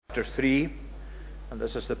chapter 3, and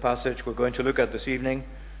this is the passage we're going to look at this evening.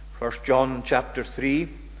 1 John chapter 3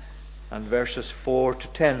 and verses 4 to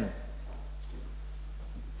 10.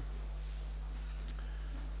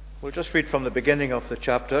 We'll just read from the beginning of the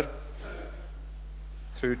chapter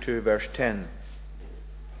through to verse 10.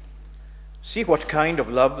 See what kind of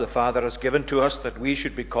love the Father has given to us, that we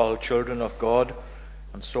should be called children of God,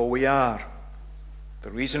 and so we are.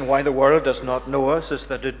 The reason why the world does not know us is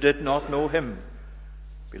that it did not know Him.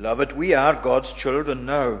 Beloved, we are God's children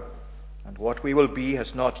now, and what we will be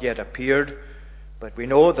has not yet appeared, but we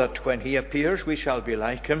know that when He appears we shall be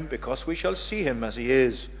like Him, because we shall see Him as He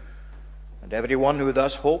is. And everyone who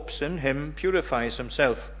thus hopes in Him purifies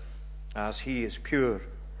himself, as He is pure.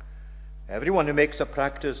 Everyone who makes a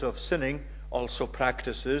practice of sinning also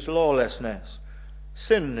practices lawlessness.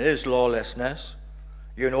 Sin is lawlessness.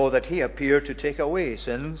 You know that He appeared to take away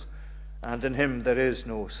sins, and in Him there is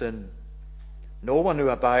no sin. No one who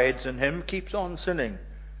abides in Him keeps on sinning.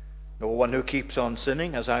 No one who keeps on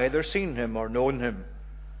sinning has either seen Him or known Him.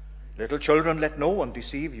 Little children, let no one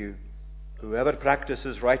deceive you. Whoever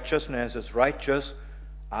practices righteousness is righteous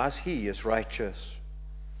as He is righteous.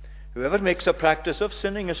 Whoever makes a practice of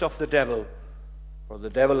sinning is of the devil, for the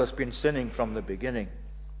devil has been sinning from the beginning.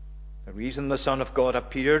 The reason the Son of God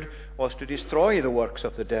appeared was to destroy the works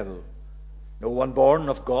of the devil. No one born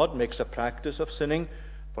of God makes a practice of sinning,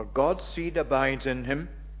 for God's seed abides in him,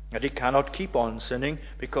 and he cannot keep on sinning,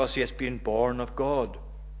 because he has been born of God.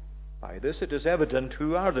 By this it is evident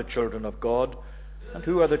who are the children of God, and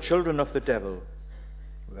who are the children of the devil.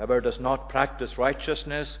 Whoever does not practice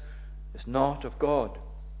righteousness is not of God,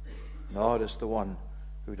 nor is the one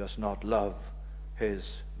who does not love his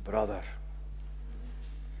brother.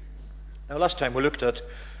 Now, last time we looked at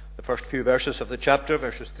the first few verses of the chapter,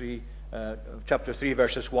 chapter 3,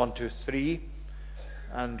 verses 1 to 3.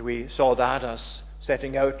 And we saw that as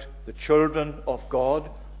setting out the children of God,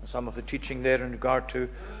 and some of the teaching there in regard to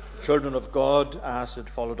children of God, as it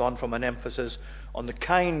followed on from an emphasis on the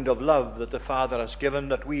kind of love that the Father has given,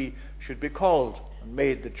 that we should be called and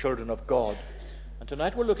made the children of God. And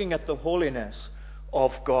tonight we're looking at the holiness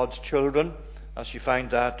of God's children, as you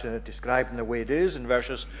find that described in the way it is in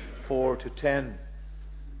verses 4 to 10.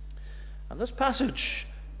 And this passage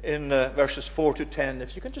in verses 4 to 10,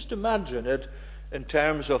 if you can just imagine it in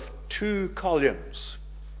terms of two columns.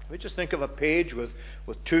 We just think of a page with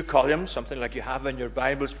two columns, something like you have in your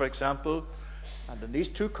Bibles, for example. And in these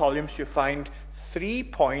two columns you find 3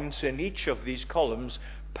 points in each of these columns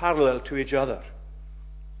parallel to each other.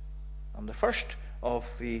 And the first of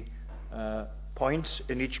the points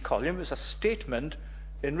in each column is a statement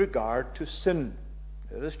in regard to sin.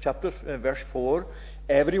 There is verse 4.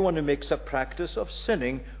 Everyone who makes a practice of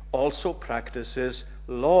sinning also practices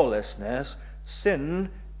lawlessness. Sin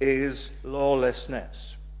is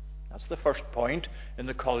lawlessness. That's the first point in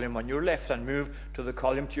the column on your left. And move to the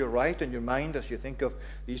column to your right in your mind as you think of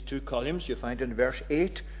these two columns. You find in verse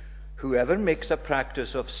 8, whoever makes a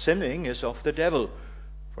practice of sinning is of the devil,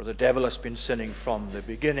 for the devil has been sinning from the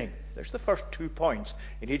beginning. There's the first 2 points.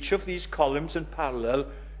 In each of these columns in parallel,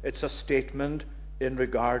 it's a statement in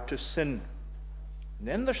regard to sin. And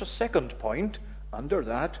then there's a second point under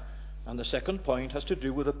that, and the second point has to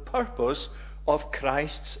do with the purpose of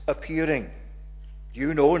Christ's appearing.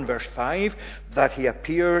 You know in verse 5 that He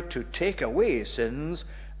appeared to take away sins,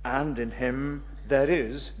 and in Him there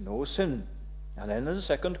is no sin. And then in the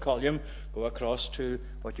second column, go across to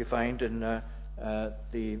what you find in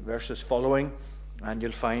the verses following, and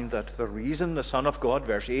you'll find that the reason the Son of God,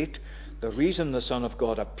 verse 8, the reason the Son of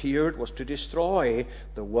God appeared was to destroy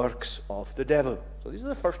the works of the devil. So these are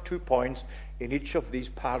the first 2 points in each of these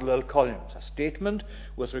parallel columns. A statement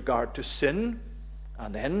with regard to sin,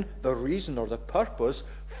 and then the reason or the purpose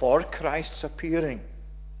for Christ's appearing.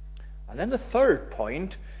 And then the third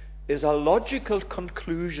point is a logical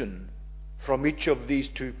conclusion from each of these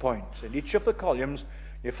 2 points. In each of the columns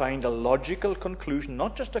you find a logical conclusion,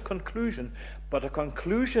 not just a conclusion, but a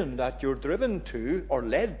conclusion that you're driven to or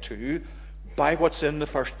led to by what's in the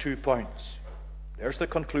first 2 points. There's the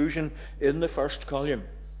conclusion in the first column.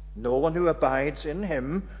 No one who abides in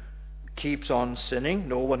Him keeps on sinning.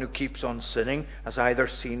 No one who keeps on sinning has either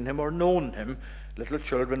seen Him or known Him. Little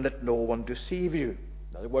children, let no one deceive you.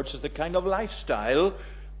 In other words, it's the kind of lifestyle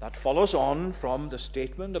that follows on from the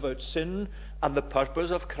statement about sin and the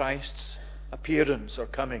purpose of Christ's appearance or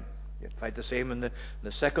coming. You'd find the same in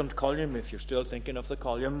the second column, if you're still thinking of the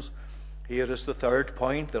columns. Here is the third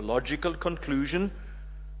point, the logical conclusion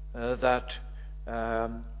that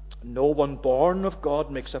no one born of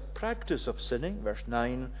God makes a practice of sinning. Verse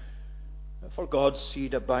 9, for God's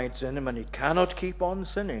seed abides in him, and he cannot keep on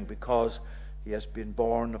sinning because he has been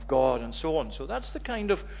born of God, and so on. So that's the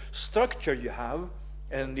kind of structure you have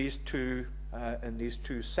in these two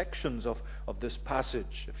sections of this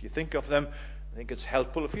passage. If you think of them, I think it's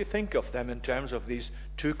helpful if you think of them in terms of these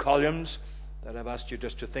two columns that I've asked you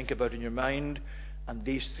just to think about in your mind, and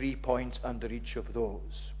these 3 points under each of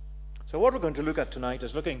those. So what we're going to look at tonight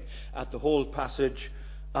is looking at the whole passage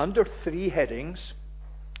under 3 headings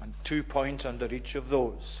and 2 points under each of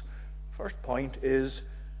those.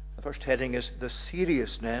 The first heading is the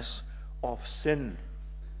seriousness of sin,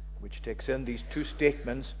 which takes in these 2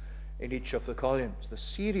 statements in each of the columns. The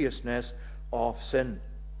seriousness of sin.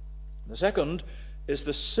 The second is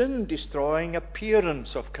the sin-destroying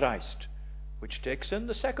appearance of Christ, which takes in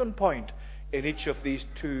the second point in each of these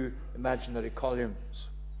 2 imaginary columns.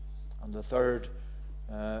 And the third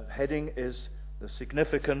heading is the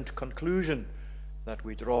significant conclusion that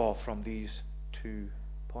we draw from these 2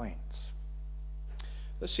 points.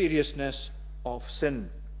 The seriousness of sin.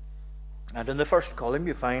 And in the first column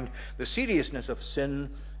you find the seriousness of sin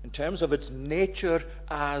in terms of its nature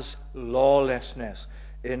as lawlessness.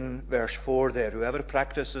 In verse 4 there, whoever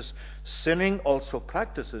practices sinning also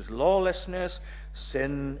practices lawlessness.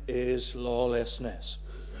 Sin is lawlessness.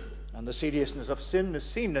 And the seriousness of sin is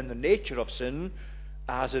seen in the nature of sin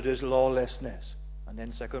as it is lawlessness. And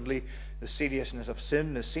then secondly, the seriousness of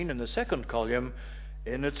sin is seen in the second column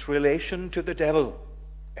in its relation to the devil.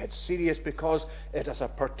 It's serious because it has a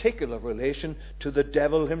particular relation to the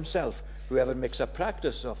devil himself. Whoever makes a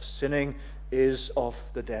practice of sinning is of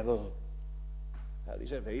the devil. Now,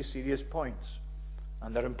 these are very serious points,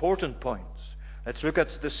 and they're important points. Let's look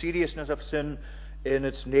at the seriousness of sin in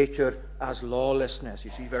its nature as lawlessness.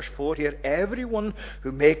 You see verse 4 here, everyone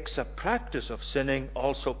who makes a practice of sinning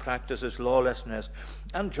also practices lawlessness.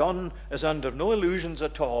 And John is under no illusions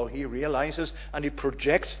at all. He realizes and he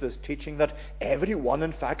projects this teaching that everyone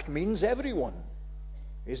in fact means everyone.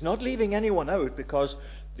 He's not leaving anyone out, because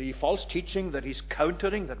the false teaching that he's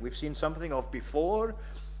countering, that we've seen something of before,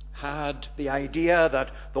 had the idea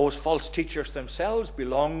that those false teachers themselves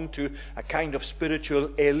belong to a kind of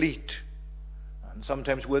spiritual elite. And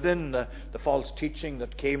sometimes within the false teaching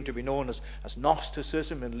that came to be known as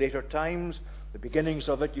Gnosticism in later times, the beginnings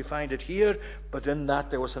of it, you find it here, but in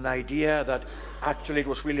that there was an idea that actually it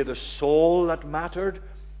was really the soul that mattered,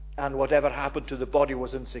 and whatever happened to the body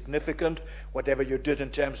was insignificant. Whatever you did in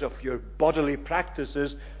terms of your bodily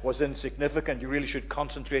practices was insignificant. You really should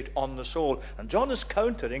concentrate on the soul. And John is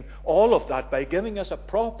countering all of that by giving us a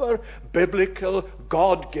proper, biblical,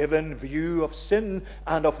 God-given view of sin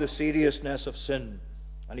and of the seriousness of sin.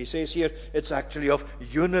 And he says here, it's actually of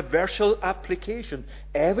universal application.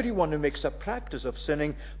 Everyone who makes a practice of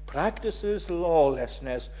sinning practices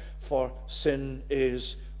lawlessness, for sin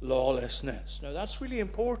is lawlessness. Now that's really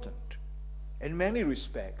important in many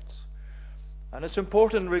respects, and it's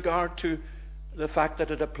important in regard to the fact that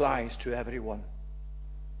it applies to everyone,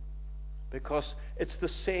 because it's the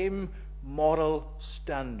same moral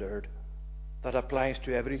standard that applies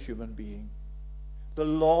to every human being. The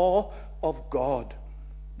law of God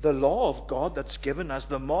that's given as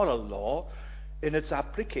the moral law, in its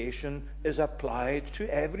application is applied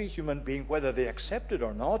to every human being, whether they accept it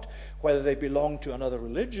or not, whether they belong to another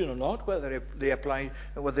religion or not, whether they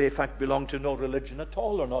in fact belong to no religion at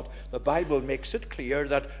all or not. The Bible makes it clear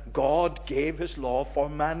that God gave his law for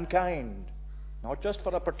mankind, not just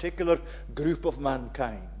for a particular group of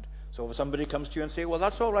mankind. So if somebody comes to you and say, well,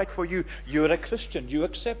 that's all right for you, you're a Christian, you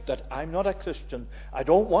accept that. I'm not a Christian, I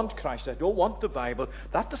don't want Christ, I don't want the Bible.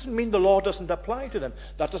 That doesn't mean the law doesn't apply to them.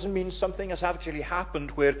 That doesn't mean something has actually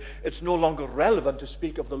happened where it's no longer relevant to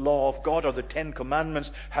speak of the law of God or the 10 Commandments,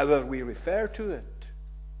 however we refer to it.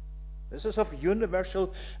 This is of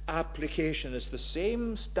universal application. It's the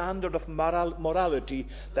same standard of morality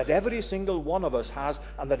that every single one of us has,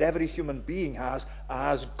 and that every human being has,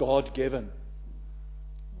 as God-given.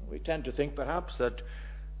 We tend to think perhaps that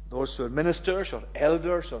those who are ministers or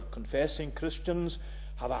elders or confessing Christians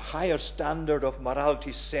have a higher standard of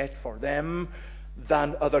morality set for them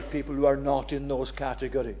than other people who are not in those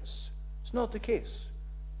categories. It's not the case.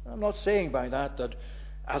 I'm not saying by that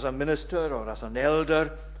as a minister or as an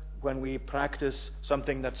elder, when we practice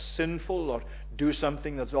something that's sinful or do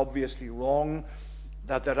something that's obviously wrong,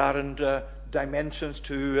 that there aren't dimensions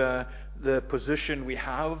to the position we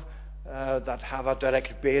have that have a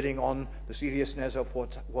direct bearing on the seriousness of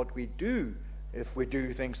what we do if we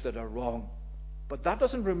do things that are wrong. But that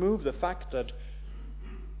doesn't remove the fact that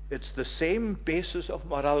it's the same basis of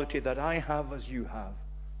morality that I have as you have,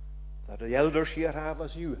 that the elders here have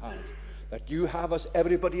as you have, that you have as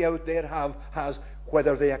everybody out there has,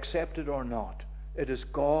 whether they accept it or not. It is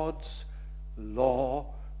God's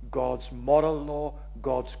law God's moral law,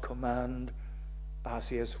 God's command, as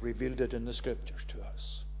He has revealed it in the Scriptures to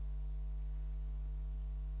us.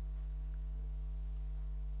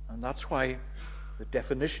 And that's why the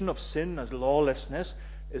definition of sin as lawlessness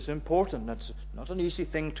is important. That's not an easy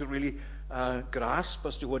thing to really grasp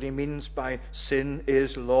as to what he means by sin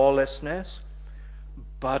is lawlessness.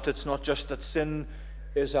 But it's not just that sin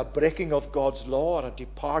is a breaking of God's law or a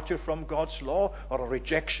departure from God's law or a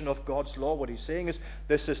rejection of God's law. What he's saying is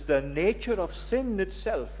this is the nature of sin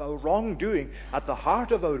itself, our wrongdoing. At the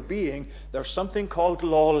heart of our being, there's something called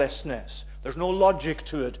lawlessness. There's no logic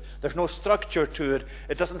to it. There's no structure to it.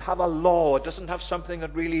 It doesn't have a law. It doesn't have something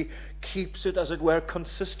that really keeps it, as it were,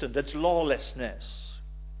 consistent. It's lawlessness.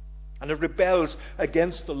 And it rebels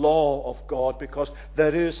against the law of God because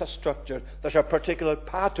there is a structure. There's a particular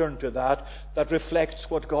pattern to that reflects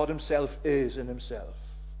what God Himself is in Himself.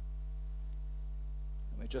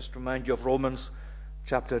 Let me just remind you of Romans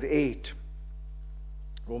chapter 8.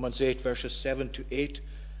 Romans 8 verses 7 to 8.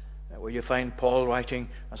 Where you find Paul writing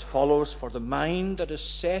as follows: For the mind that is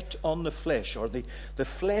set on the flesh, or the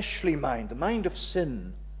fleshly mind, the mind of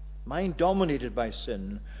sin, mind dominated by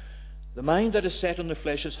sin, the mind that is set on the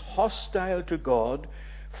flesh is hostile to God,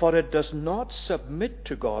 for it does not submit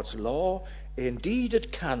to God's law. Indeed,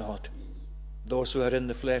 it cannot. Those who are in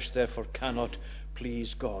the flesh, therefore, cannot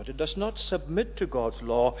please God. It does not submit to God's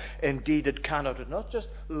law. Indeed, it cannot. It's not just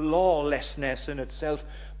lawlessness in itself,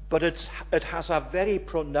 but it has a very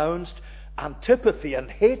pronounced antipathy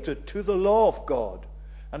and hatred to the law of God.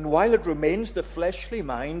 And while it remains the fleshly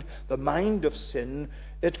mind, the mind of sin,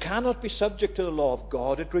 it cannot be subject to the law of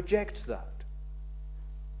God. It rejects that.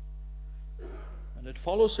 And it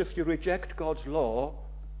follows, if you reject God's law,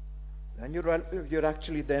 then you're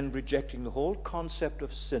actually then rejecting the whole concept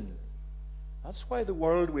of sin. That's why the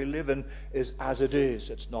world we live in is as it is.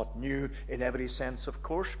 It's not new in every sense, of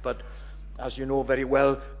course, but as you know very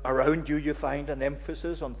well, around you find an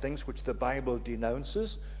emphasis on things which the Bible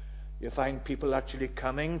denounces. You find people actually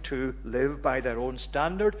coming to live by their own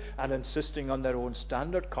standard and insisting on their own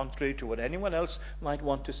standard, contrary to what anyone else might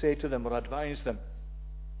want to say to them or advise them.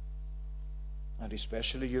 And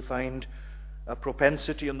especially you find a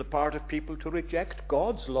propensity on the part of people to reject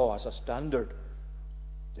God's law as a standard.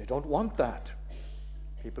 They don't want that.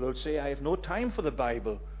 People will say, I have no time for the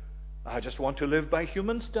Bible. I just want to live by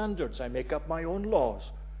human standards. I make up my own laws.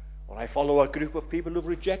 Or I follow a group of people who've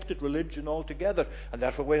rejected religion altogether, and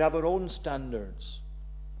therefore we have our own standards.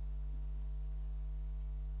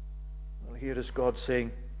 Well, here is God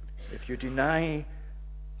saying, if you deny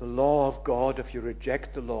the law of God, if you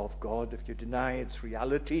reject the law of God, if you deny its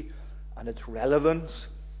reality and its relevance,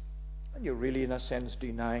 then you're really, in a sense,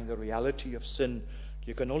 denying the reality of sin.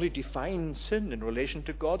 You can only define sin in relation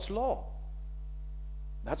to God's law.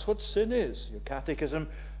 That's what sin is. Your catechism,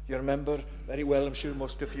 you remember very well, I'm sure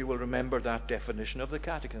most of you will remember that definition of the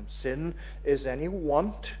catechism. Sin is any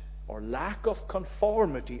want or lack of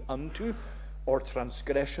conformity unto or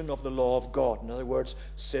transgression of the law of God. In other words,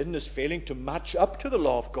 sin is failing to match up to the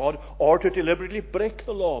law of God or to deliberately break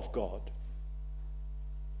the law of God.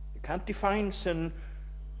 You can't define sin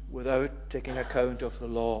without taking account of the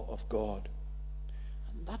law of God.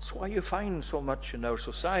 And that's why you find so much in our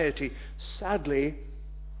society, sadly.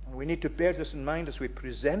 And we need to bear this in mind as we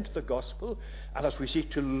present the gospel and as we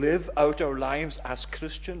seek to live out our lives as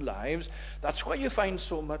Christian lives. That's why you find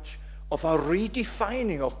so much of a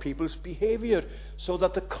redefining of people's behavior, so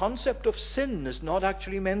that the concept of sin is not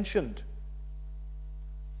actually mentioned.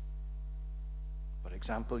 For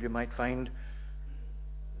example, you might find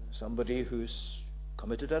somebody who's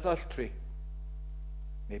committed adultery.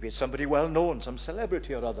 Maybe it's somebody well known, some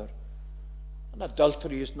celebrity or other. And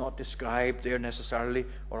adultery is not described there necessarily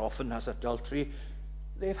or often as adultery.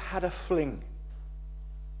 They've had a fling.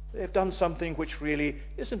 They've done something which really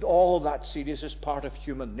isn't all that serious as part of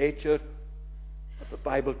human nature, but the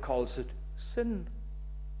Bible calls it sin.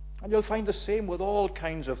 And you'll find the same with all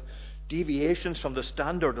kinds of deviations from the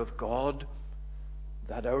standard of God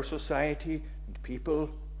that our society and people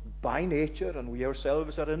by nature, and we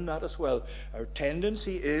ourselves are in that as well, our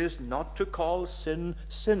tendency is not to call sin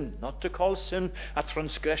sin, not to call sin a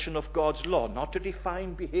transgression of God's law, not to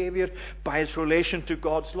define behavior by its relation to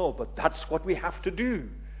God's law. But that's what we have to do.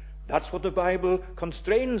 That's what the Bible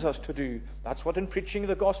constrains us to do. That's what in preaching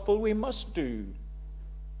the gospel we must do.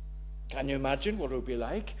 Can you imagine what it would be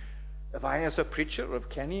like if I as a preacher, or if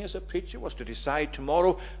Kenny as a preacher, was to decide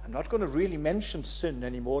tomorrow, I'm not going to really mention sin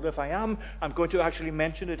anymore. If I am, I'm going to actually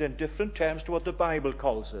mention it in different terms to what the Bible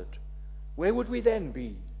calls it. Where would we then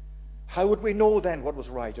be? How would we know then what was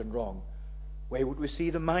right and wrong? Where would we see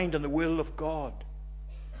the mind and the will of God?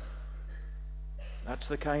 That's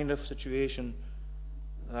the kind of situation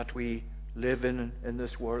that we live in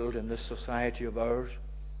this world, in this society of ours.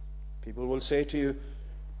 People will say to you,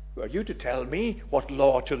 "Who are you to tell me what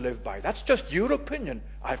law to live by? That's just your opinion.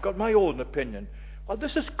 I've got my own opinion." Well,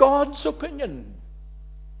 this is God's opinion.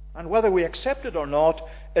 And whether we accept it or not,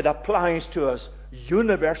 it applies to us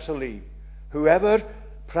universally. Whoever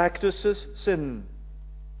practices sin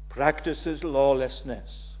practices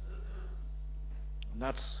lawlessness. And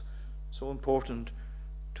that's so important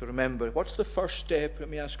to remember. What's the first step? Let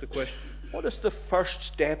me ask the question. What is the first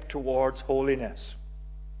step towards holiness?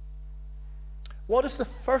 What is the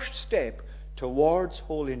first step towards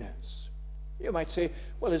holiness? You might say,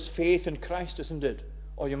 well, it's faith in Christ, isn't it?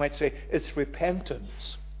 Or you might say, it's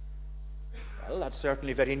repentance. Well, that's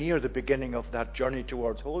certainly very near the beginning of that journey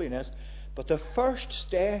towards holiness. But the first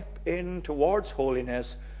step in towards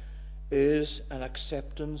holiness is an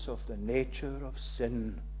acceptance of the nature of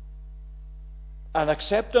sin. An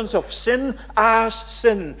acceptance of sin,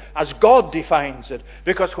 as God defines it.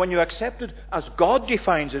 Because when you accept it as God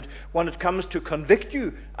defines it, when it comes to convict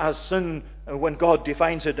you as sin, when God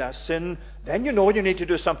defines it as sin, then you know you need to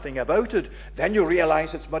do something about it. Then you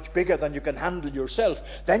realize it's much bigger than you can handle yourself.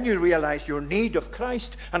 Then you realize your need of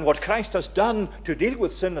Christ and what Christ has done to deal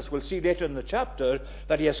with sin, as we'll see later in the chapter,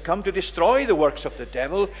 that He has come to destroy the works of the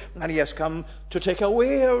devil, and He has come to take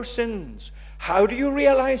away our sins. How do you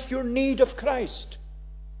realize your need of Christ?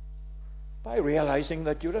 By realizing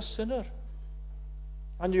that you're a sinner.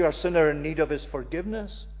 And you're a sinner in need of His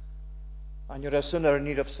forgiveness. And you're a sinner in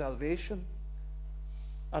need of salvation.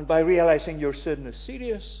 And by realizing your sin is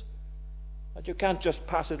serious, that you can't just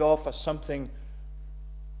pass it off as something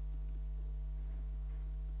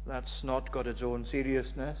that's not got its own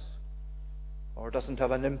seriousness, or doesn't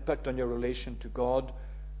have an impact on your relation to God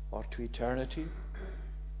or to eternity.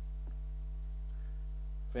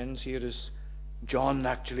 Friends, here is John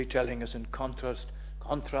actually telling us in contrast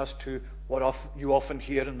to what you often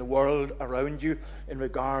hear in the world around you in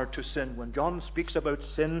regard to sin. When John speaks about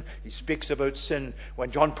sin, he speaks about sin.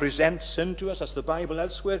 When John presents sin to us, as the Bible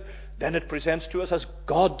elsewhere, then it presents to us as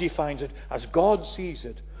God defines it, as God sees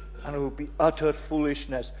it. And it would be utter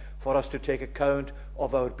foolishness for us to take account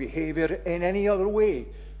of our behavior in any other way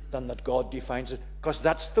than that God defines it. Because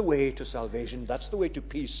that's the way to salvation, that's the way to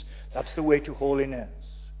peace, that's the way to holiness.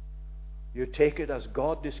 You take it as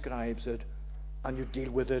God describes it, and you deal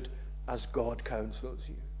with it as God counsels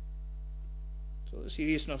you. So the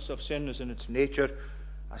seriousness of sin is in its nature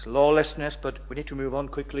as lawlessness, but we need to move on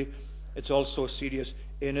quickly. It's also serious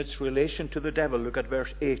in its relation to the devil. Look at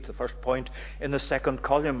verse 8, the first point in the second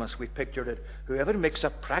column as we pictured it. Whoever makes a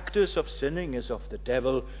practice of sinning is of the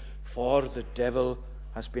devil, for the devil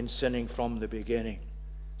has been sinning from the beginning.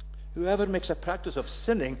 Whoever makes a practice of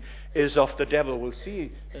sinning is of the devil. We'll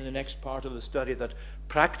see in the next part of the study that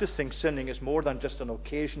practicing sinning is more than just an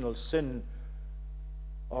occasional sin,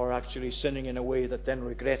 or actually sinning in a way that then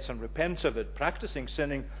regrets and repents of it. Practicing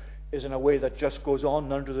sinning is in a way that just goes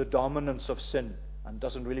on under the dominance of sin and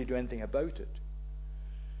doesn't really do anything about it.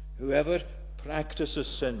 Whoever practices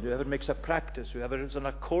sin, whoever makes a practice, whoever is on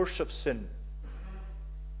a course of sin,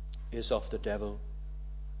 is of the devil.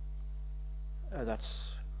 That's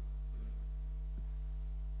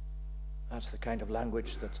the kind of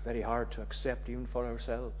language that's very hard to accept even for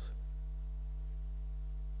ourselves.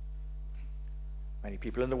 Many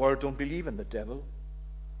people in the world don't believe in the devil,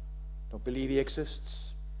 don't believe he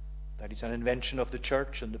exists, that he's an invention of the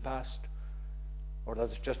church in the past, or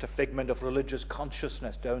that it's just a figment of religious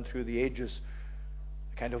consciousness down through the ages,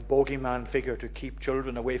 a kind of bogeyman figure to keep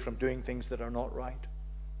children away from doing things that are not right.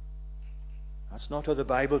 That's not how the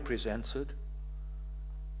Bible presents it.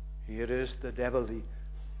 Here is the devil, the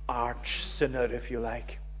arch sinner, if you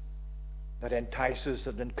like, that entices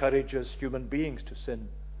and encourages human beings to sin,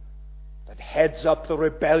 that heads up the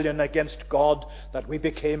rebellion against God that we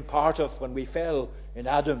became part of when we fell in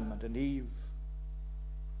Adam and in Eve.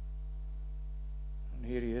 And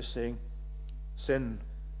here he is saying, sin,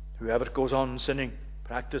 whoever goes on sinning,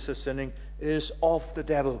 practices sinning, is of the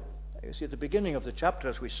devil. You see, at the beginning of the chapter,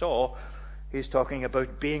 as we saw, he's talking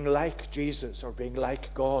about being like Jesus or being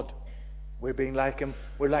like God. We're being like Him.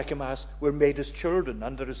 We're like Him as we're made His children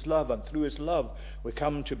under His love, and through His love we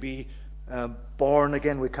come to be born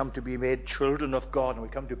again. We come to be made children of God, and we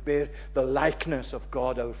come to bear the likeness of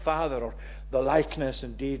God our Father, or the likeness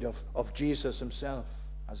indeed of Jesus Himself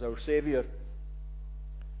as our Saviour.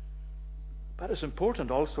 But it's important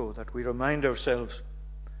also that we remind ourselves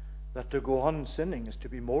that to go on sinning is to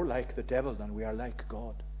be more like the devil than we are like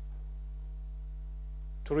God.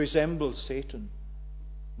 To resemble Satan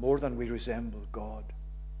more than we resemble God.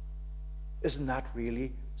 Isn't that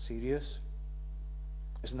really serious?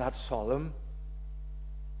 Isn't that solemn?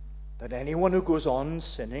 That anyone who goes on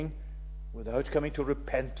sinning without coming to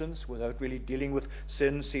repentance, without really dealing with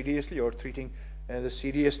sin seriously or treating the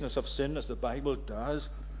seriousness of sin as the Bible does,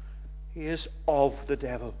 he is of the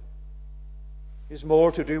devil. He is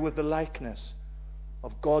more to do with the likeness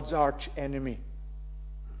of God's arch enemy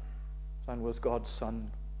than with God's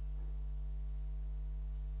Son.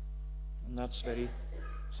 And that's very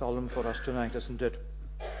solemn for us tonight, isn't it?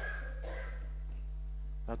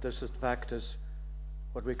 That this, in fact, is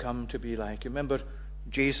what we come to be like. You remember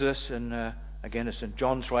Jesus, again it's in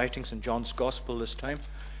John's writings, in John's Gospel this time,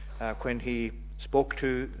 when he spoke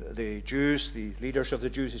to the Jews, the leaders of the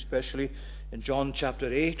Jews especially, in John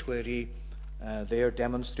chapter 8, where he there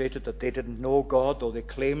demonstrated that they didn't know God, though they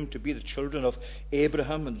claimed to be the children of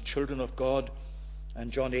Abraham and the children of God.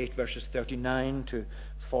 And John 8 verses 39 to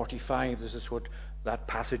 45, this is what that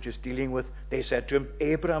passage is dealing with. They said to him,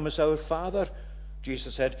 "Abraham is our father."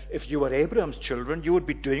 Jesus said, "If you were Abraham's children, you would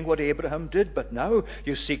be doing what Abraham did. But now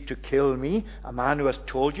you seek to kill me, a man who has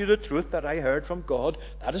told you the truth that I heard from God.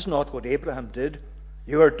 That is not what Abraham did.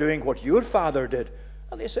 You are doing what your father did."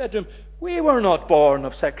 And they said to him, "We were not born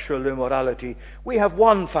of sexual immorality. We have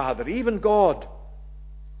one Father, even God."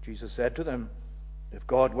 Jesus said to them, "If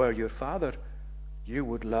God were your Father, you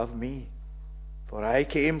would love me. For I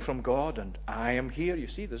came from God, and I am here." You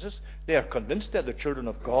see, they are convinced they're the children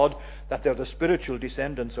of God, that they're the spiritual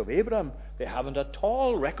descendants of Abraham. They haven't at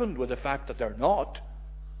all reckoned with the fact that they're not.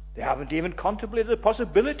 They haven't even contemplated the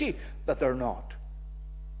possibility that they're not.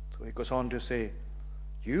 So he goes on to say,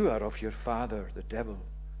 "You are of your father, the devil,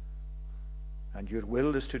 and your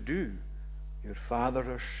will is to do your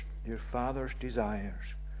father's desires.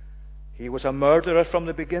 He was a murderer from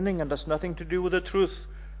the beginning and has nothing to do with the truth,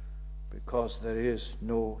 because there is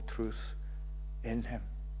no truth in him."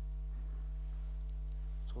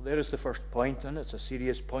 So there is the first point, and it's a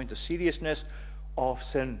serious point, the seriousness of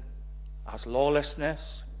sin as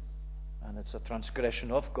lawlessness, and it's a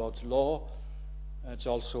transgression of God's law. It's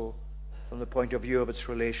also from the point of view of its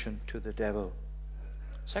relation to the devil.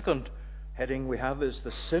 Second heading we have is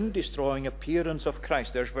the sin-destroying appearance of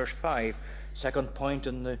Christ. There's verse 5, second point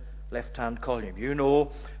in the left-hand column. "You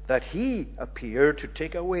know that he appeared to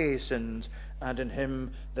take away sins, and in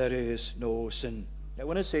him there is no sin." Now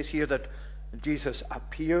when it says here that Jesus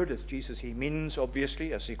appeared, it's Jesus he means,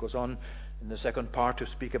 obviously, as he goes on in the second part to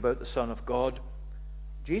speak about the Son of God.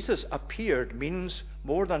 Jesus appeared means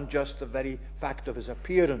more than just the very fact of his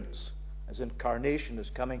appearance, his incarnation, his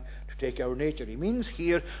coming to take our nature. He means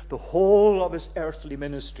here the whole of his earthly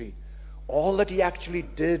ministry, all that he actually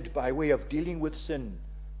did by way of dealing with sin.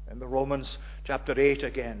 Remember Romans chapter 8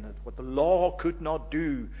 again, what the law could not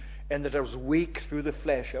do, and that it was weak through the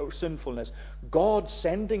flesh, our sinfulness. God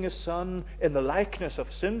sending his Son in the likeness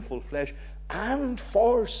of sinful flesh, and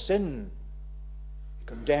for sin. He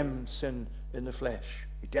condemned sin in the flesh.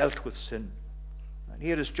 He dealt with sin. And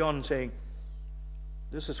here is John saying,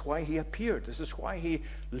 this is why he appeared. This is why he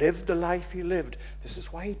lived the life he lived. This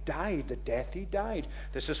is why he died the death he died.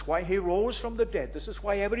 This is why he rose from the dead. This is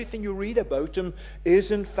why everything you read about him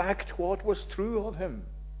is in fact what was true of him.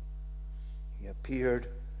 He appeared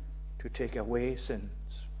to take away sins.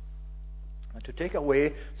 And to take away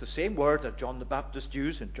is the same word that John the Baptist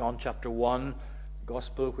used in John chapter 1,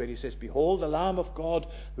 Gospel, where he says, "Behold the Lamb of God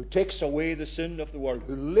who takes away the sin of the world,"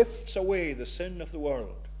 who lifts away the sin of the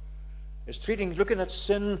world. Is looking at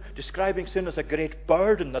sin, describing sin as a great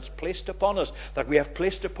burden that's placed upon us, that we have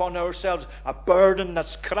placed upon ourselves, a burden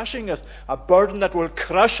that's crushing us, a burden that will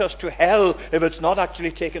crush us to hell if it's not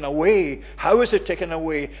actually taken away. How is it taken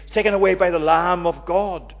away? It's taken away by the Lamb of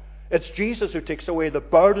God. It's Jesus who takes away the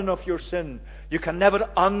burden of your sin. You can never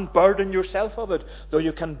unburden yourself of it, though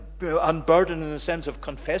you can unburden in the sense of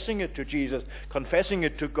confessing it to Jesus, confessing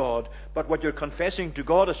it to God. But what you're confessing to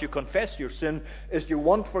God as you confess your sin is you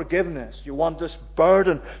want forgiveness. You want this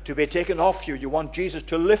burden to be taken off you. You want Jesus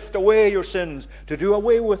to lift away your sins, to do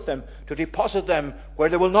away with them, to deposit them where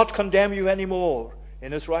they will not condemn you anymore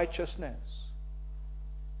in his righteousness.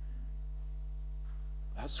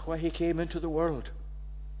 That's why he came into the world.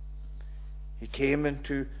 He came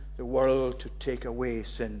into the world to take away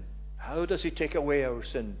sin. How does he take away our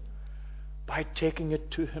sin? By taking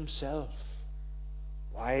it to himself.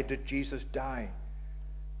 Why did Jesus die?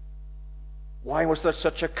 Why was there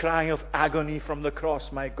such a cry of agony from the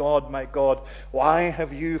cross? My God, why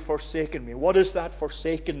have you forsaken me? What is that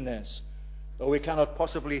forsakenness? Though we cannot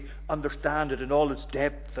possibly understand it in all its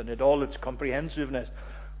depth and in all its comprehensiveness,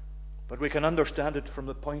 but we can understand it from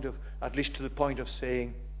the point of, at least to the point of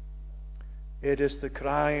saying, it is the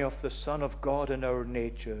cry of the Son of God in our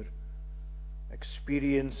nature,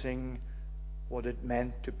 experiencing what it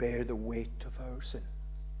meant to bear the weight of our sin.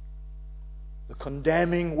 The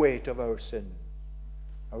condemning weight of our sin,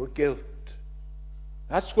 our guilt.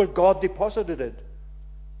 That's where God deposited it.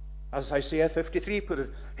 As Isaiah 53 put it,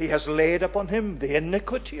 He has laid upon Him the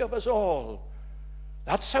iniquity of us all.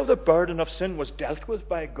 That's how the burden of sin was dealt with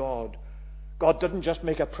by God. God didn't just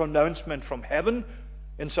make a pronouncement from heaven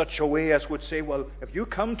in such a way as would say, well, if you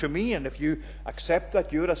come to me and if you accept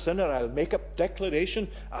that you're a sinner, I'll make a declaration,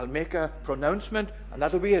 I'll make a pronouncement, and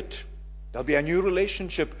that'll be it. There'll be a new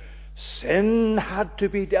relationship. Sin had to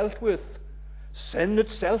be dealt with. Sin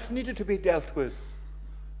itself needed to be dealt with.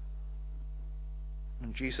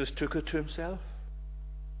 And Jesus took it to Himself.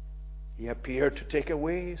 He appeared to take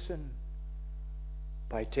away sin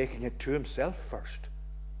by taking it to Himself first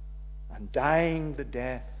and dying the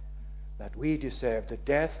death that we deserve, the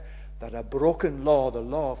death that a broken law, the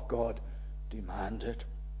law of God, demanded.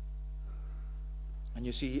 And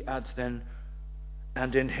you see, He adds then,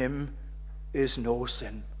 and in Him is no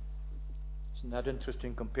sin. Isn't that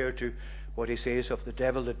interesting compared to what He says of the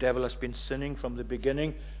devil? The devil has been sinning from the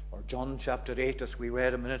beginning. Or John chapter 8, as we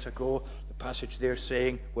read a minute ago, the passage there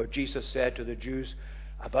saying, where Jesus said to the Jews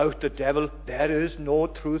about the devil, there is no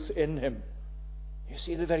truth in him. You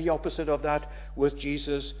see the very opposite of that with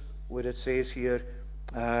Jesus, where it says here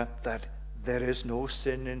that there is no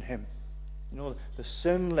sin in Him. You know, the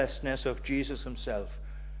sinlessness of Jesus Himself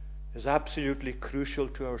is absolutely crucial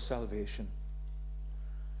to our salvation.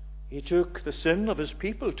 He took the sin of His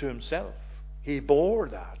people to Himself. He bore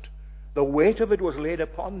that. The weight of it was laid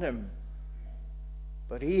upon Him.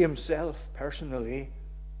 But He Himself, personally,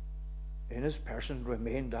 in His person,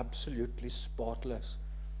 remained absolutely spotless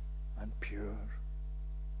and pure.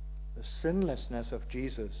 The sinlessness of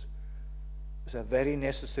Jesus is a very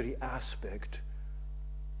necessary aspect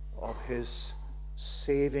of His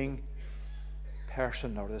saving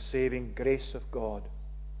person, or the saving grace of God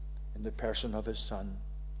in the person of His Son.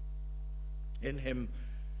 In Him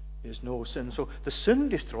is no sin. So the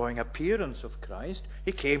sin-destroying appearance of Christ,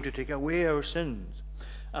 He came to take away our sins.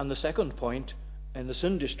 And the second point in the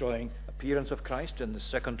sin-destroying appearance of Christ, in the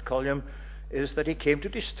second column, is that He came to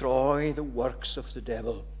destroy the works of the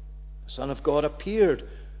devil. The Son of God appeared.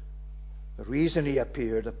 The reason He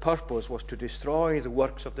appeared, the purpose, was to destroy the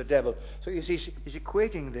works of the devil. So you see, He's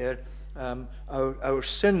equating there our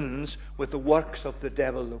sins with the works of the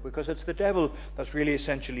devil, because it's the devil that's really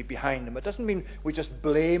essentially behind them. It doesn't mean we just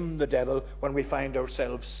blame the devil when we find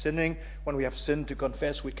ourselves sinning. When we have sinned to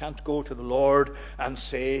confess, we can't go to the Lord and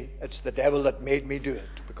say, it's the devil that made me do it,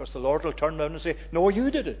 because the Lord will turn around and say, no,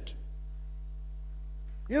 you did it.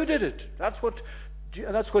 You did it. That's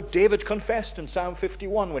what David confessed in Psalm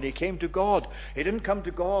 51 when he came to God. He didn't come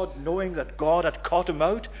to God knowing that God had caught him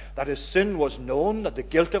out, that his sin was known, that the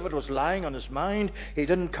guilt of it was lying on his mind. He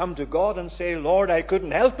didn't come to God and say, Lord, I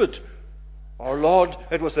couldn't help it. Or, Lord,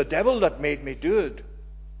 it was the devil that made me do it.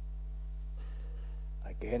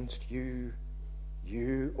 Against you,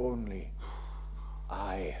 you only,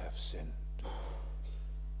 I have sinned.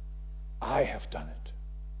 I have done it.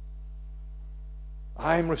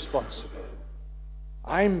 I'm responsible.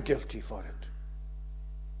 I'm guilty for it.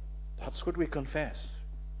 That's what we confess.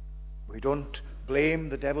 We don't blame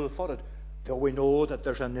the devil for it, though we know that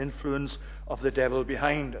there's an influence of the devil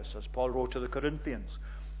behind us, as Paul wrote to the Corinthians.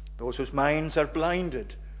 Those whose minds are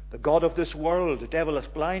blinded, the god of this world, the devil, has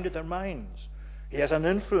blinded their minds. He has an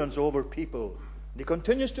influence over people, and he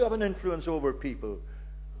continues to have an influence over people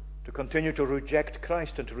to continue to reject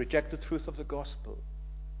Christ and to reject the truth of the gospel.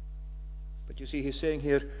 But you see, he's saying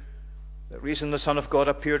here, the reason the Son of God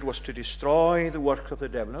appeared was to destroy the work of the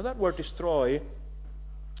devil. Now that word destroy,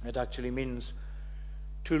 it actually means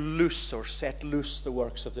to loose or set loose the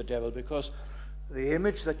works of the devil, because the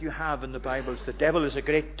image that you have in the Bible is the devil is a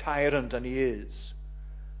great tyrant, and he is.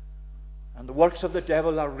 And the works of the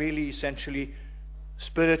devil are really essentially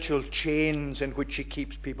spiritual chains in which he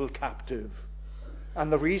keeps people captive.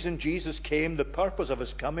 And the reason Jesus came, the purpose of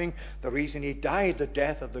his coming, the reason he died the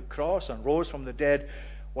death of the cross and rose from the dead,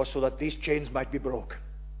 was so that these chains might be broken.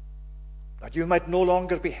 That you might no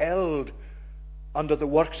longer be held under the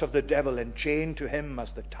works of the devil and chained to him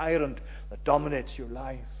as the tyrant that dominates your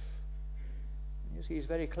life. You see, he's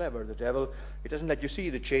very clever, the devil. He doesn't let you see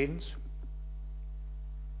the chains.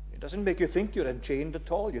 He doesn't make you think you're enchained at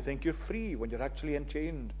all. You think you're free when you're actually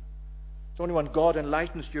enchained. It's only when God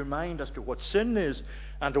enlightens your mind as to what sin is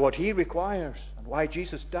and to what he requires and why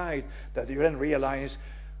Jesus died that you then realize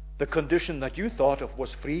the condition that you thought of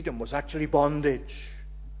was freedom was actually bondage.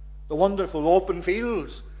 The wonderful open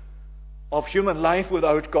fields of human life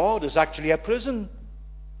without God is actually a prison.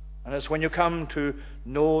 And it's when you come to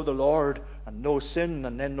know the Lord and know sin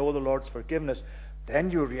and then know the Lord's forgiveness,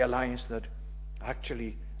 then you realize that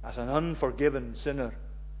actually, as an unforgiven sinner,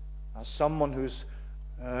 as someone who's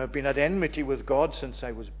been at enmity with God since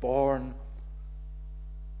I was born,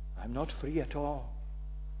 I'm not free at all.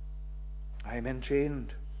 I am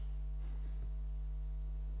enchained.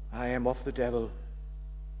 I am of the devil.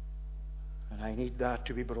 And I need that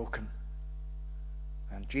to be broken.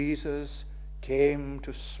 And Jesus came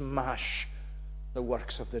to smash the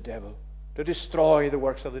works of the devil, to destroy the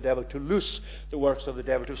works of the devil, to loose the works of the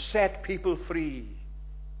devil, to set people free.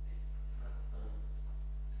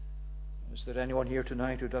 Is there anyone here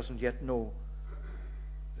tonight who doesn't yet know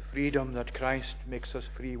the freedom that Christ makes us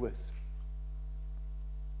free with?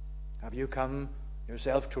 Have you come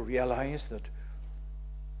yourself to realize that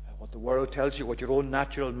what the world tells you, what your own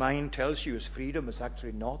natural mind tells you is freedom, is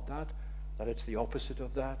actually not that it's the opposite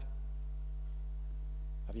of that?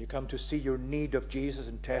 Have you come to see your need of Jesus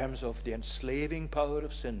in terms of the enslaving power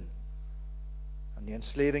of sin and the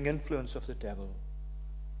enslaving influence of the devil?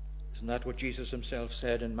 Isn't that what Jesus himself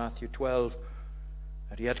said in Matthew 12?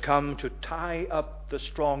 That he had come to tie up the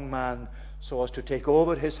strong man so as to take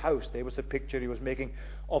over his house. There was the picture he was making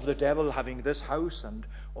of the devil having this house and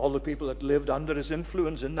all the people that lived under his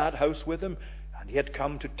influence in that house with him. And he had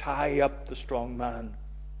come to tie up the strong man.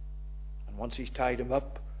 And once he's tied him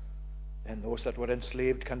up, then those that were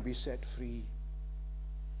enslaved can be set free.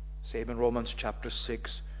 Same in Romans chapter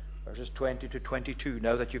 6, verses 20 to 22.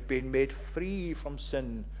 Now that you've been made free from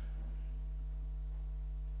sin,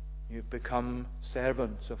 you've become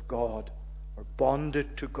servants of God, or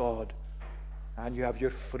bonded to God, and you have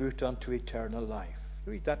your fruit unto eternal life.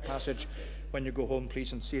 Read that passage when you go home,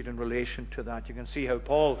 please, and see it in relation to that. You can see how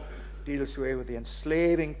Paul deals away with the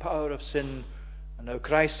enslaving power of sin, and how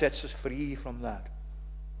Christ sets us free from that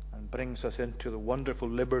and brings us into the wonderful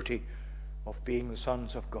liberty of being the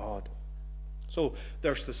sons of God. So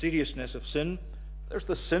there's the seriousness of sin, there's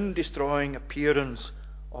the sin-destroying appearance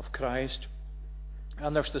of Christ,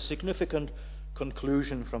 and there's the significant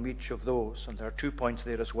conclusion from each of those. And there are 2 points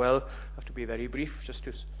there as well. I have to be very brief just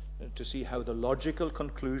to see how the logical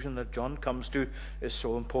conclusion that John comes to is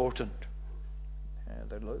so important.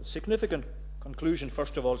 The significant conclusion,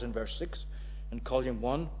 first of all, is in verse 6 in column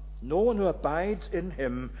 1. No one who abides in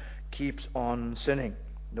him keeps on sinning.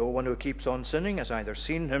 No one who keeps on sinning has either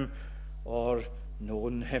seen him or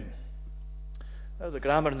known him. Now, the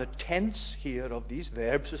grammar and the tense here of these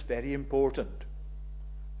verbs is very important.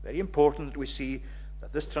 Very important that we see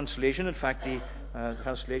that this translation, in fact, the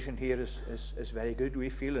translation here is very good,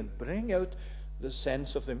 we feel, in bringing out the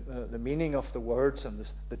sense of the meaning of the words and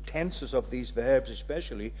the tenses of these verbs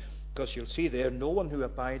especially, because you'll see there, no one who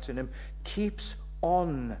abides in him keeps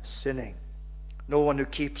on sinning. No one who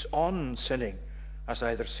keeps on sinning has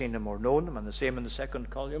either seen him or known him. And the same in the second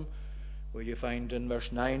column, where you find in verse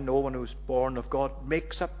 9, no one who's born of God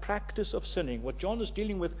makes a practice of sinning. What John is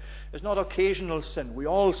dealing with is not occasional sin. We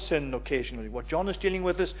all sin occasionally. What John is dealing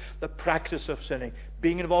with is the practice of sinning,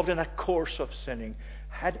 being involved in a course of sinning,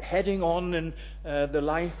 heading on in the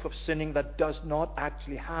life of sinning that does not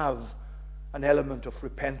actually have an element of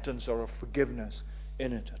repentance or of forgiveness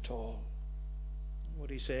in it at all. What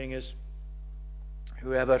he's saying is,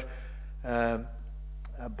 whoever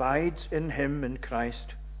abides in him, in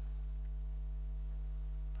Christ,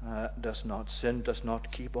 does not sin, does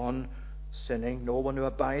not keep on sinning. No one who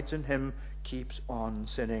abides in him keeps on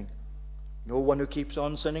sinning. No one who keeps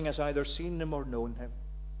on sinning has either seen him or known him.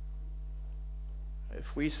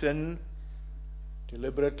 If we sin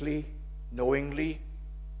deliberately, knowingly,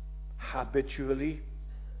 habitually,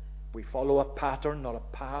 we follow a pattern or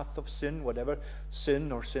a path of sin, whatever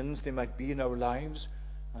sin or sins they might be in our lives,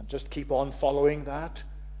 and just keep on following that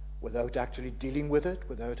without actually dealing with it,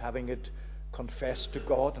 without having it confessed to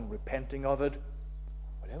God and repenting of it,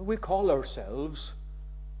 whatever we call ourselves,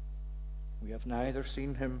 we have neither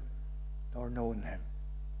seen him nor known him.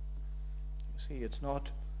 You see, it's not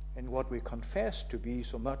in what we confess to be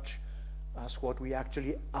so much as what we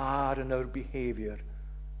actually are in our behavior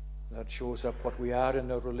that shows up what we are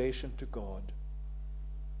in our relation to God.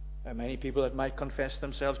 There are many people that might confess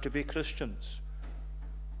themselves to be Christians,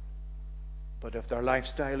 but if their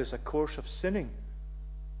lifestyle is a course of sinning,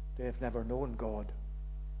 they have never known God.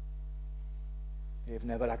 They have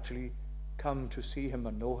never actually come to see him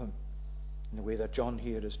and know him in the way that John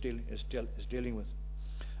here is dealing with.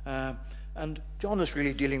 And John is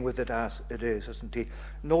really dealing with it as it is, isn't he?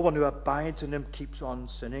 No one who abides in him keeps on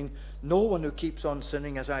sinning. No one who keeps on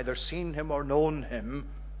sinning has either seen him or known him.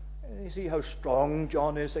 You see how strong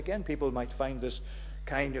John is? Again, people might find this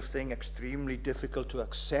kind of thing extremely difficult to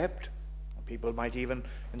accept. People might even,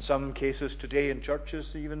 in some cases today in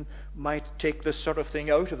churches, even might take this sort of thing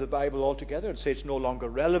out of the Bible altogether and say it's no longer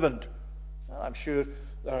relevant. I'm sure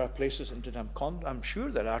there are places, and I'm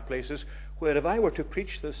sure there are places where if I were to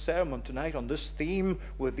preach this sermon tonight on this theme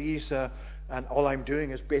with these, and all I'm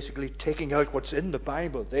doing is basically taking out what's in the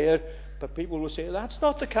Bible there, but people will say, that's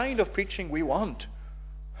not the kind of preaching we want.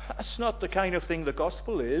 That's not the kind of thing the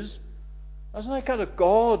gospel is. That's not the kind of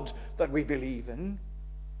God that we believe in.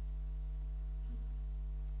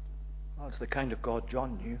 Well, it's the kind of God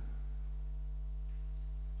John knew.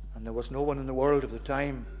 And there was no one in the world of the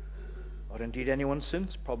time, or indeed anyone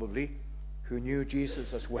since probably, who knew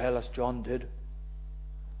Jesus as well as John did,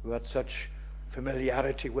 who had such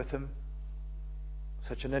familiarity with him,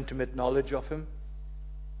 such an intimate knowledge of him.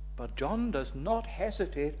 But John does not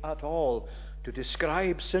hesitate at all to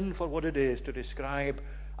describe sin for what it is, to describe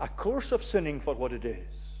a course of sinning for what it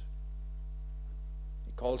is.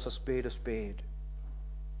 He calls a spade a spade.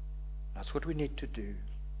 That's what we need to do,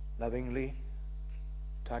 lovingly,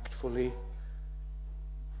 tactfully,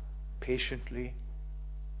 patiently,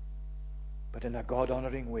 but in a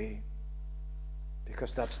God-honoring way,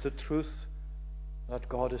 because that's the truth that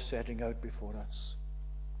God is setting out before us.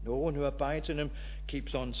 No one who abides in him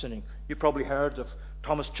keeps on sinning. You probably heard of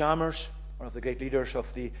Thomas Chalmers, one of the great leaders of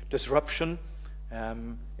the Disruption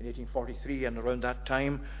in 1843, and around that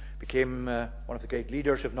time became one of the great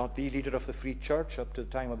leaders, if not the leader of the Free Church up to the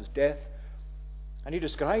time of his death. And he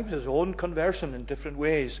describes his own conversion in different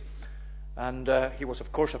ways. And he was,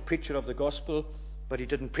 of course, a preacher of the gospel, but he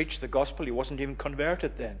didn't preach the gospel. He wasn't even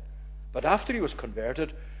converted then. But after he was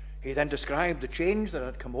converted, he then described the change that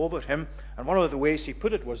had come over him. And one of the ways he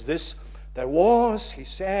put it was this: there was, he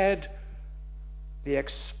said, the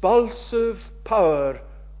expulsive power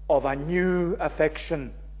of a new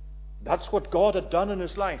affection. That's what God had done in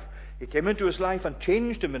his life. He came into his life and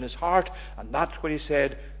changed him in his heart, and that's what he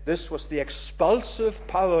said. This was the expulsive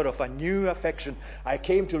power of a new affection. I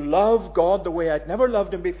came to love God the way I'd never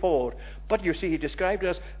loved him before. But you see, he described it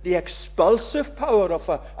as the expulsive power of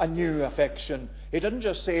a new affection. He didn't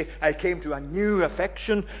just say, I came to a new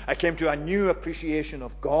affection, I came to a new appreciation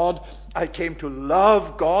of God, I came to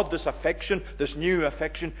love God, this affection, this new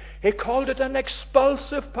affection. He called it an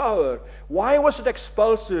expulsive power. Why was it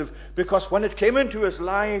expulsive? Because when it came into his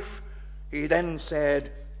life, he then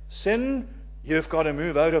said, sin, you've got to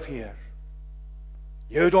move out of here.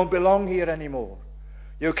 You don't belong here anymore.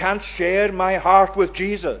 You can't share my heart with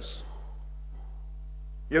Jesus.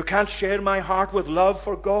 You can't share my heart with love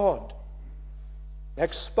for God.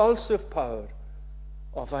 Expulsive power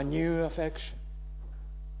of a new affection.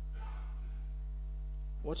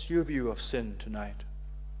 What's your view of sin tonight?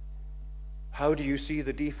 How do you see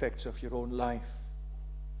the defects of your own life?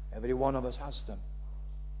 Every one of us has them.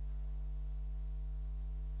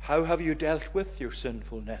 How have you dealt with your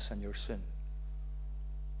sinfulness and your sin?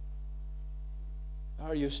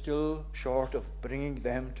 Are you still short of bringing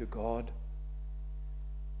them to God,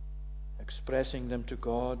 expressing them to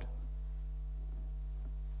God,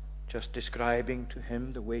 just describing to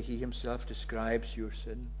him the way he himself describes your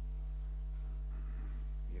sin?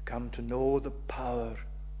 You come to know the power,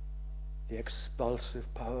 the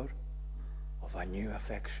expulsive power of a new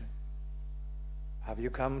affection. Have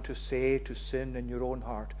you come to say to sin in your own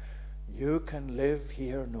heart, you can live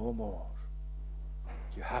here no more.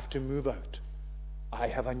 You have to move out. I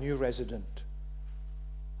have a new resident.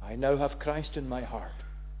 I now have Christ in my heart.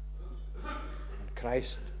 And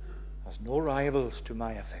Christ has no rivals to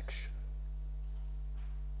my affection.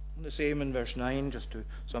 And the same in verse 9, just to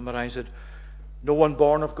summarize it. No one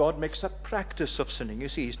born of God makes a practice of sinning. You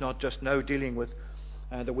see, he's not just now dealing with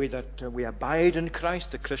the way that we abide in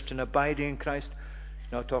Christ, the Christian abiding in Christ.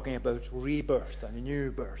 He's now talking about rebirth and a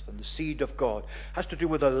new birth and the seed of God. It has to do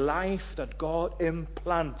with the life that God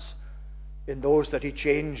implants in those that he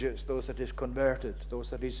changes, those that is converted, those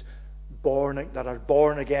that is born, that are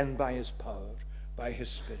born again by his power, by his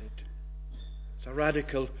Spirit. It's a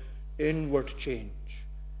radical inward change.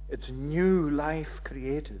 It's new life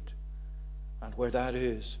created. And where that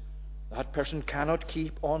is, that person cannot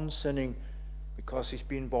keep on sinning because he's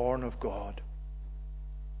been born of God.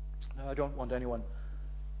 Now, I don't want anyone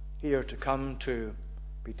here to come to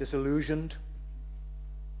be disillusioned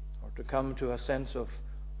or to come to a sense of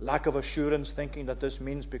lack of assurance, thinking that this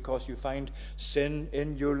means because you find sin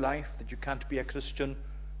in your life that you can't be a Christian,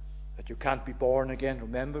 that you can't be born again.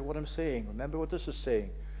 Remember what I'm saying. Remember what this is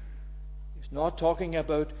saying. He's not talking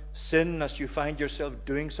about sin as you find yourself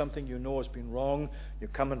doing something you know has been wrong. You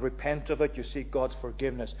come and repent of it. You seek God's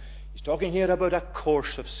forgiveness. He's talking here about a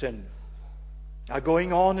course of sin, a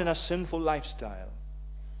going on in a sinful lifestyle.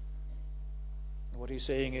 What he's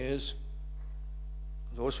saying is,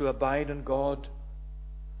 Those who abide in God,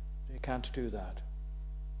 they can't do that.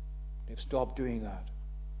 They've stopped doing that.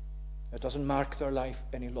 It doesn't mark their life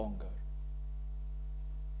any longer.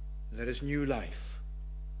 There is new life.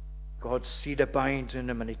 God's seed abides in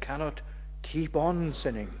him, and he cannot keep on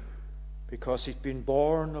sinning because he's been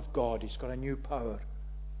born of God. He's got a new power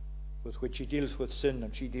with which he deals with sin,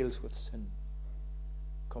 and she deals with sin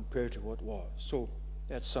compared to what was. So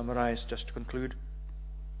let's summarize just to conclude.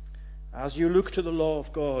 As you look to the law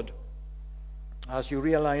of God, as you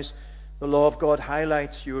realize the law of God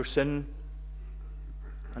highlights your sin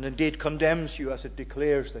and indeed condemns you as it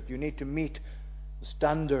declares that you need to meet the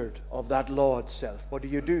standard of that law itself, what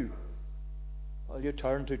do? Well, you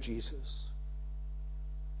turn to Jesus.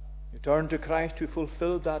 You turn to Christ who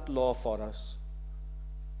fulfilled that law for us,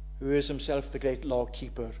 who is himself the great law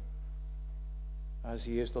keeper as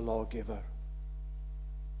he is the lawgiver.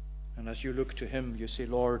 And as you look to him, you say,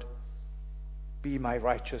 Lord, be my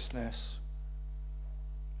righteousness.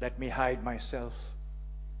 Let me hide myself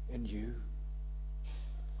in you.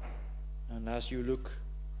 And as you look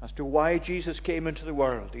as to why Jesus came into the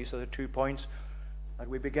world, these are the 2 points that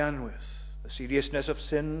we began with. The seriousness of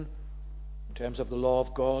sin in terms of the law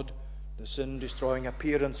of God, the sin-destroying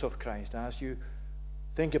appearance of Christ. As you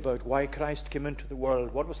think about why Christ came into the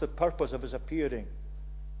world, what was the purpose of his appearing?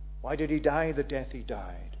 Why did he die the death he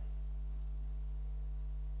died?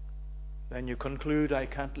 Then you conclude, I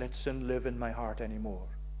can't let sin live in my heart anymore.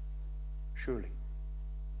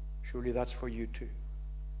 Surely that's for you too.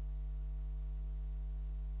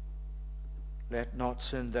 Let not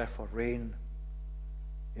sin therefore reign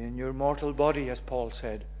in your mortal body, as Paul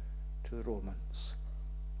said to the Romans,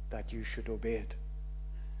 that you should obey it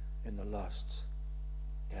in the lusts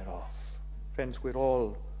thereof. Friends, we're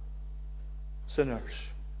all sinners.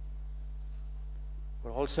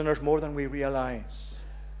 We're all sinners more than we realize.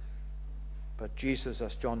 But Jesus,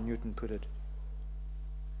 as John Newton put it,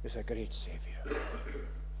 is a great Savior.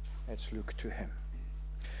 Let's look to him.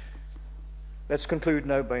 Let's conclude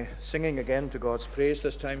now by singing again to God's praise.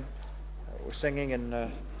 This time we're singing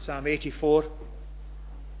in Psalm 84.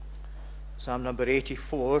 Psalm number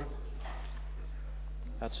 84.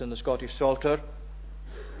 That's in the Scottish Psalter.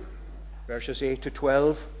 Verses 8 to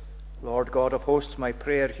 12. Lord God of hosts, my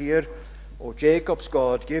prayer hear. O Jacob's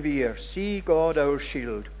God, give ear. See God our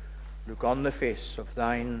shield. Look on the face of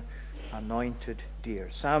thine anointed dear.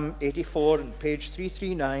 Psalm 84 and page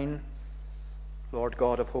 339. Lord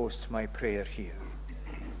God of hosts, my prayer hear.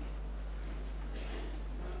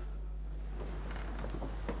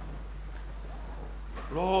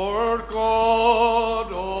 Lord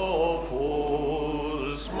God of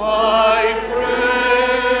hosts, my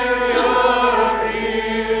prayer hear.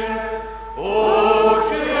 O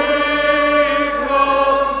Jacob's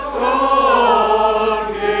God,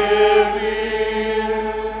 give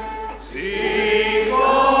ear. See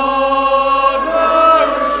God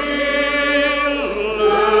our shield,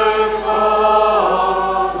 look on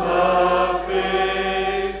the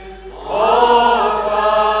face of thine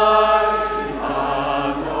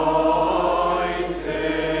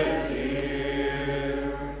anointed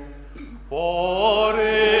dear. For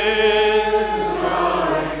in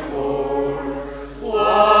thy courts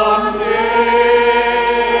one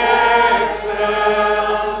day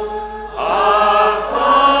excels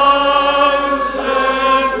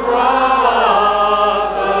 1,000 brethren.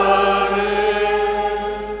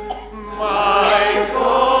 My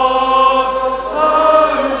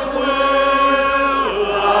Father's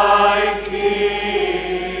will I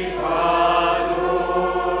keep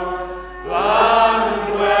adore, and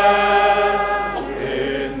dwell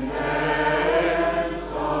in tents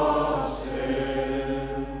of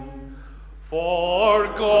sin. For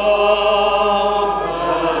God the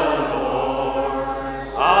Lord,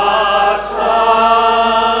 our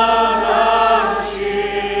sun and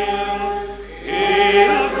shield,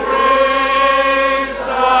 in grace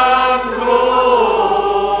and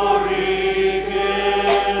glory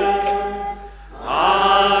give,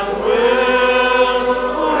 and will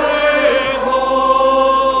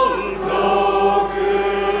withhold no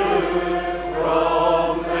good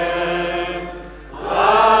from them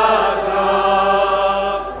that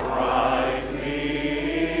upright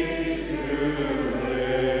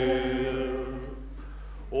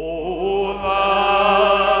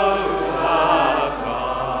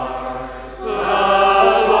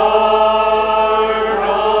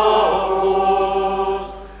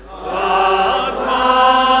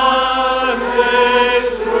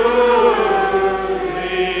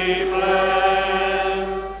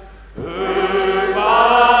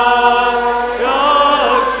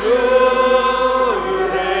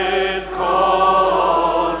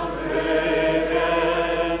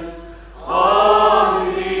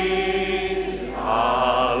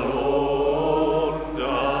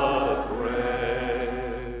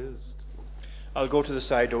I'll go to the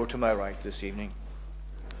side door to my right this evening.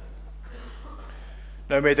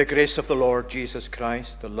 Now may the grace of the Lord Jesus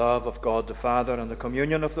Christ, the love of God the Father, and the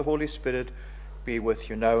communion of the Holy Spirit be with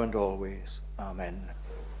you now and always. Amen.